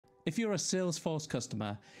If you're a Salesforce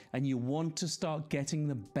customer and you want to start getting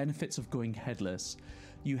the benefits of going headless,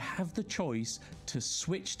 you have the choice to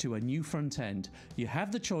switch to a new front end. You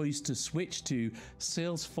have the choice to switch to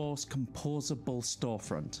Salesforce Composable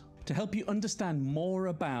Storefront. To help you understand more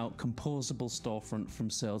about Composable Storefront from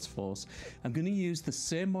Salesforce, I'm going to use the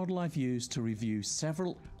same model I've used to review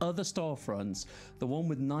several other storefronts, the one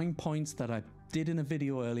with 9 points that I did in a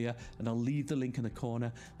video earlier, and I'll leave the link in the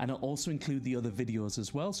corner, and I'll also include the other videos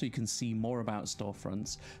as well so you can see more about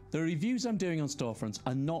storefronts. The reviews I'm doing on storefronts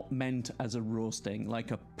are not meant as a roasting,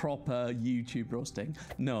 like a proper YouTube roasting.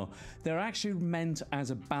 No, they're actually meant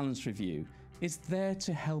as a balanced review. It's there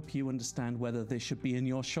to help you understand whether they should be in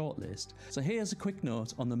your shortlist. So here's a quick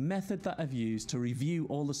note on the method that I've used to review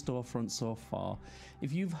all the storefronts so far.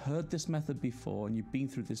 If you've heard this method before and you've been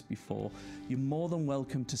through this before, you're more than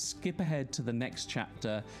welcome to skip ahead to the next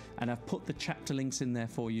chapter, and I've put the chapter links in there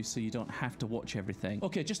for you so you don't have to watch everything.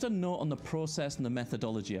 Okay, just a note on the process and the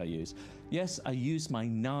methodology I use. Yes, I used my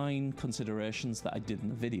 9 considerations that I did in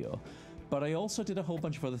the video, but I also did a whole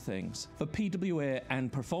bunch of other things. For PWA and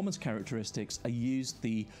performance characteristics, I used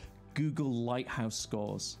the Google Lighthouse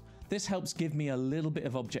scores. This helps give me a little bit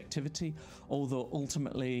of objectivity, although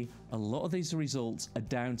ultimately a lot of these results are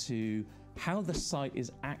down to how the site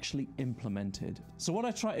is actually implemented. So what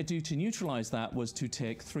I tried to do to neutralize that was to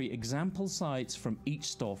take 3 example sites from each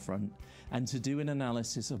storefront and to do an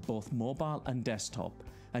analysis of both mobile and desktop.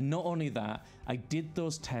 And not only that, I did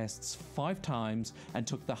those tests 5 times and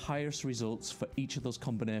took the highest results for each of those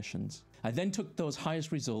combinations. I then took those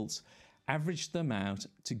highest results, averaged them out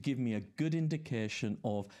to give me a good indication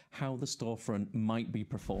of how the storefront might be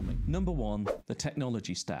performing. Number 1, the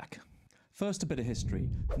technology stack. First, a bit of history.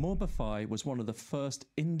 Mobify was one of the first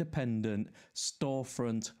independent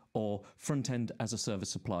storefront or front-end as a service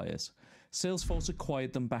suppliers. Salesforce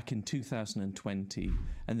acquired them back in 2020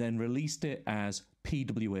 and then released it as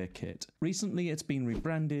PWA Kit. Recently, it's been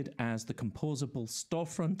rebranded as the Composable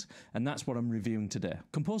Storefront, and that's what I'm reviewing today.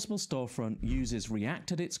 Composable Storefront uses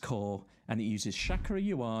React at its core, and it uses Chakra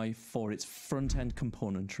UI for its front-end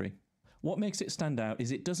componentry. What makes it stand out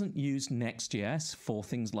is it doesn't use Next.js for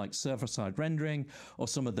things like server-side rendering or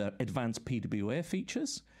some of the advanced PWA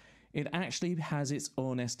features. It actually has its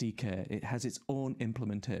own SDK. It has its own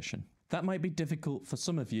implementation. That might be difficult for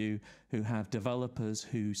some of you who have developers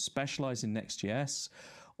who specialize in Next.js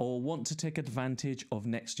or want to take advantage of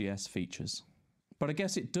Next.js features. But I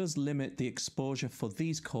guess it does limit the exposure for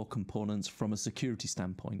these core components from a security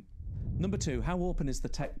standpoint. Number 2, how open is the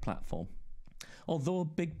tech platform? Although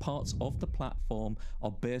big parts of the platform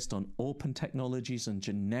are based on open technologies and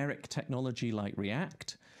generic technology like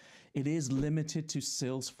React, it is limited to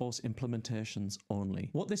Salesforce implementations only.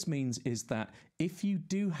 What this means is that if you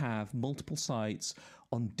do have multiple sites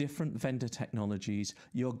on different vendor technologies,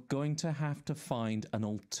 you're going to have to find an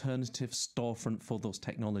alternative storefront for those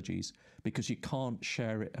technologies because you can't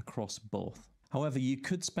share it across both. However, you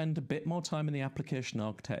could spend a bit more time in the application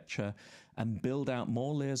architecture and build out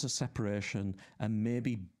more layers of separation and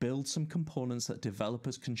maybe build some components that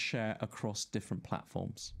developers can share across different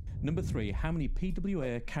platforms. Number 3, how many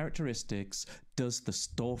PWA characteristics does the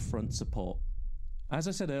storefront support? As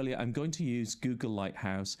I said earlier, I'm going to use Google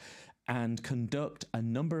Lighthouse and conduct a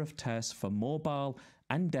number of tests for mobile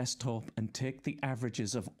and desktop and take the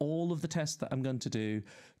averages of all of the tests that I'm going to do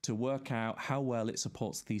to work out how well it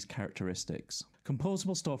supports these characteristics.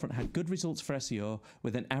 Composable Storefront had good results for SEO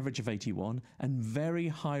with an average of 81 and very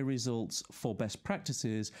high results for best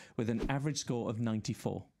practices with an average score of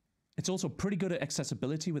 94. It's also pretty good at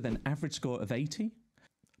accessibility with an average score of 80.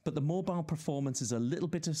 But the mobile performance is a little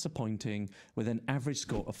bit disappointing with an average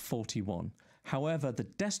score of 41. However, the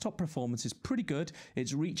desktop performance is pretty good.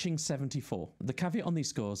 It's reaching 74. The caveat on these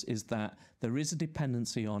scores is that there is a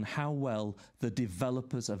dependency on how well the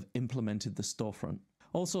developers have implemented the storefront.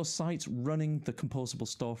 Also, sites running the Composable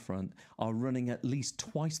Storefront are running at least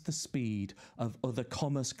twice the speed of other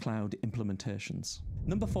Commerce Cloud implementations.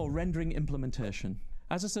 Number 4, rendering implementation.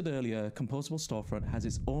 As I said earlier, Composable Storefront has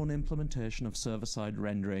its own implementation of server-side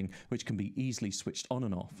rendering, which can be easily switched on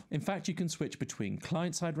and off. In fact, you can switch between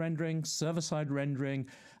client-side rendering, server-side rendering,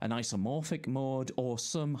 an isomorphic mode, or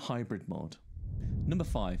some hybrid mode. Number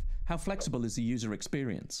 5, how flexible is the user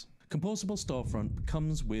experience? Composable Storefront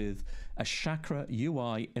comes with a Chakra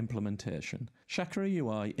UI implementation. Chakra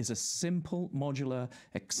UI is a simple, modular,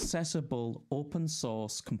 accessible, open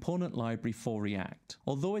source component library for React.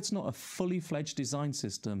 Although it's not a fully fledged design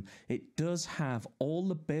system, it does have all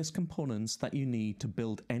the base components that you need to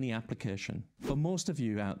build any application. For most of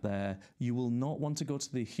you out there, you will not want to go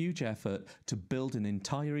to the huge effort to build an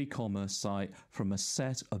entire e-commerce site from a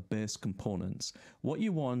set of base components. What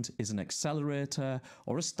you want is an accelerator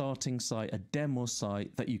or a starting site, a demo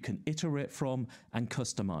site that you can iterate from and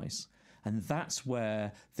customize. And that's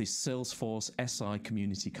where the Salesforce SI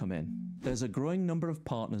community come in. There's a growing number of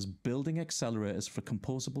partners building accelerators for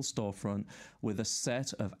Composable Storefront with a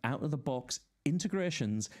set of out-of-the-box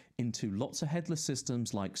integrations into lots of headless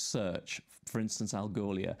systems like Search, for instance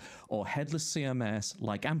Algolia, or headless CMS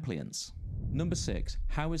like Ampliance. Number 6,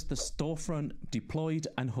 how is the storefront deployed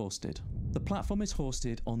and hosted? The platform is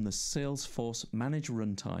hosted on the Salesforce Managed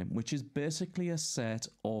Runtime, which is basically a set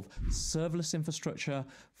of serverless infrastructure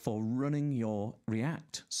for running your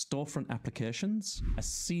React storefront applications, a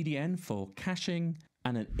CDN for caching,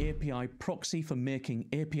 and an API proxy for making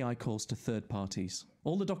API calls to third parties.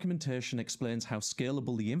 All the documentation explains how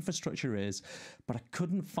scalable the infrastructure is, but I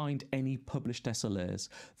couldn't find any published SLAs.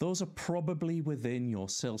 Those are probably within your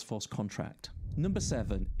Salesforce contract. Number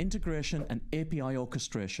 7, integration and API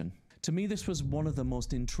orchestration. To me, this was one of the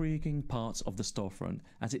most intriguing parts of the storefront,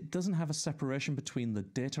 as it doesn't have a separation between the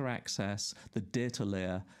data access, the data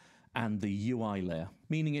layer, and the UI layer,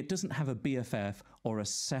 meaning it doesn't have a BFF or a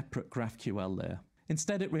separate GraphQL layer.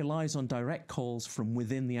 Instead, it relies on direct calls from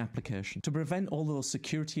within the application. To prevent all those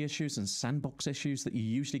security issues and sandbox issues that you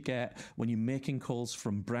usually get when you're making calls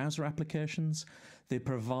from browser applications, they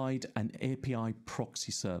provide an API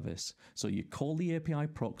proxy service. So you call the API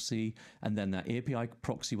proxy, and then that API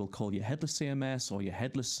proxy will call your headless CMS or your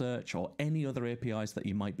headless search or any other APIs that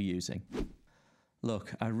you might be using.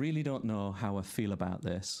 Look, I really don't know how I feel about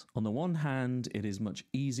this. On the one hand, it is much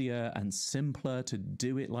easier and simpler to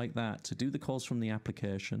do it like that, to do the calls from the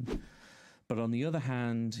application. But on the other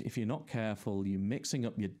hand, if you're not careful, you're mixing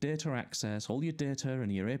up your data access, all your data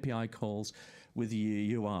and your API calls with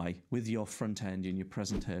your UI, with your front end in your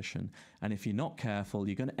presentation. And if you're not careful,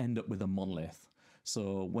 you're going to end up with a monolith.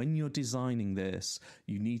 So when you're designing this,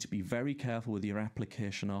 you need to be very careful with your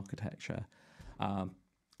application architecture.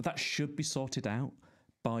 That should be sorted out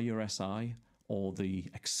by your SI or the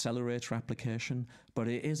accelerator application, but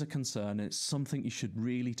it is a concern. It's something you should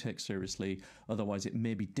really take seriously, otherwise it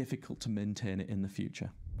may be difficult to maintain it in the future.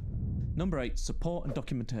 Number 8, support and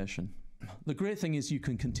documentation. The great thing is you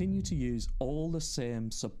can continue to use all the same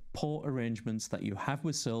support arrangements that you have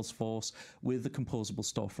with Salesforce with the Composable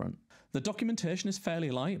Storefront. The documentation is fairly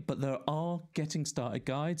light, but there are getting started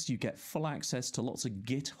guides. You get full access to lots of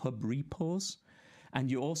GitHub repos. And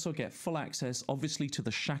you also get full access, obviously, to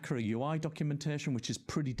the Chakra UI documentation, which is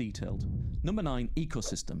pretty detailed. Number 9,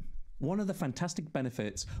 ecosystem. One of the fantastic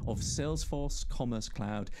benefits of Salesforce Commerce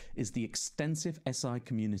Cloud is the extensive SI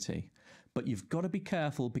community. But you've got to be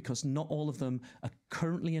careful because not all of them are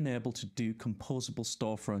currently enabled to do Composable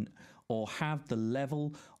Storefront or have the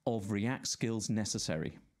level of React skills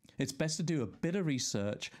necessary. It's best to do a bit of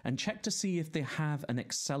research and check to see if they have an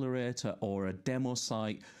accelerator or a demo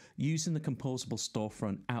site using the Composable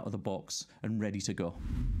Storefront out of the box and ready to go.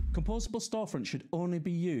 Composable Storefront should only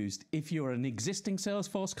be used if you're an existing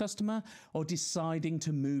Salesforce customer or deciding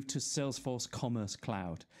to move to Salesforce Commerce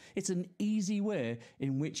Cloud. It's an easy way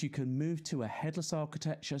in which you can move to a headless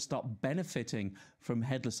architecture, start benefiting from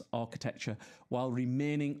headless architecture while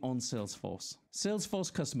remaining on Salesforce.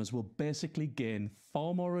 Salesforce customers will basically gain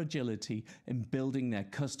far more agility in building their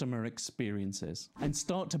customer experiences and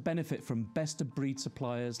start to benefit from best-of-breed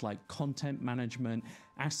suppliers like content management,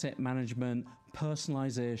 asset management,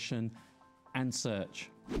 personalization, and search.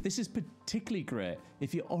 This is particularly great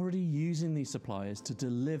if you're already using these suppliers to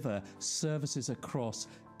deliver services across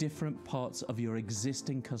different parts of your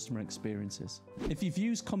existing customer experiences. If you've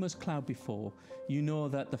used Commerce Cloud before, you know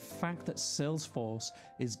that the fact that Salesforce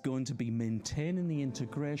is going to be maintaining the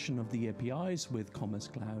integration of the APIs with Commerce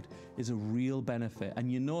Cloud is a real benefit,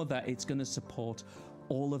 and you know that it's going to support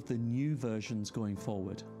all of the new versions going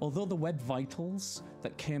forward. Although the Web Vitals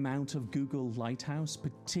that came out of Google Lighthouse,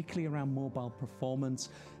 particularly around mobile performance,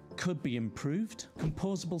 could be improved,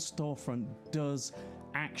 Composable Storefront does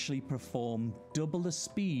actually perform double the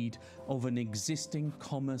speed of an existing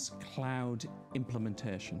Commerce Cloud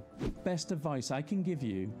implementation. The best advice I can give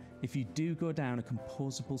you if you do go down a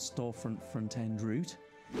Composable Storefront front-end route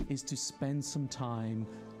is to spend some time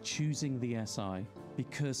choosing the SI,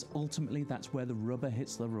 because ultimately that's where the rubber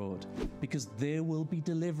hits the road, because they will be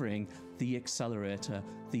delivering the accelerator,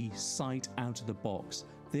 the site out of the box.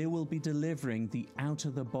 They will be delivering the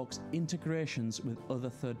out-of-the-box integrations with other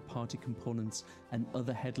third-party components and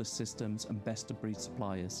other headless systems and best-of-breed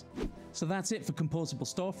suppliers. So that's it for Composable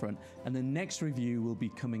Storefront, and the next review will be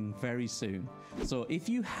coming very soon. So if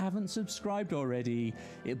you haven't subscribed already,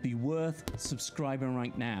 it'd be worth subscribing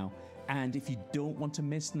right now. And if you don't want to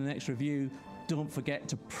miss the next review, don't forget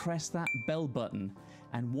to press that bell button.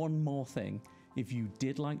 And one more thing, if you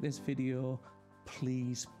did like this video,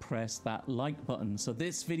 please press that like button so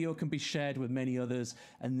this video can be shared with many others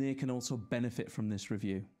and they can also benefit from this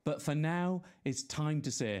review. But for now, it's time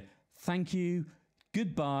to say thank you,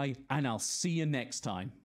 goodbye, and I'll see you next time.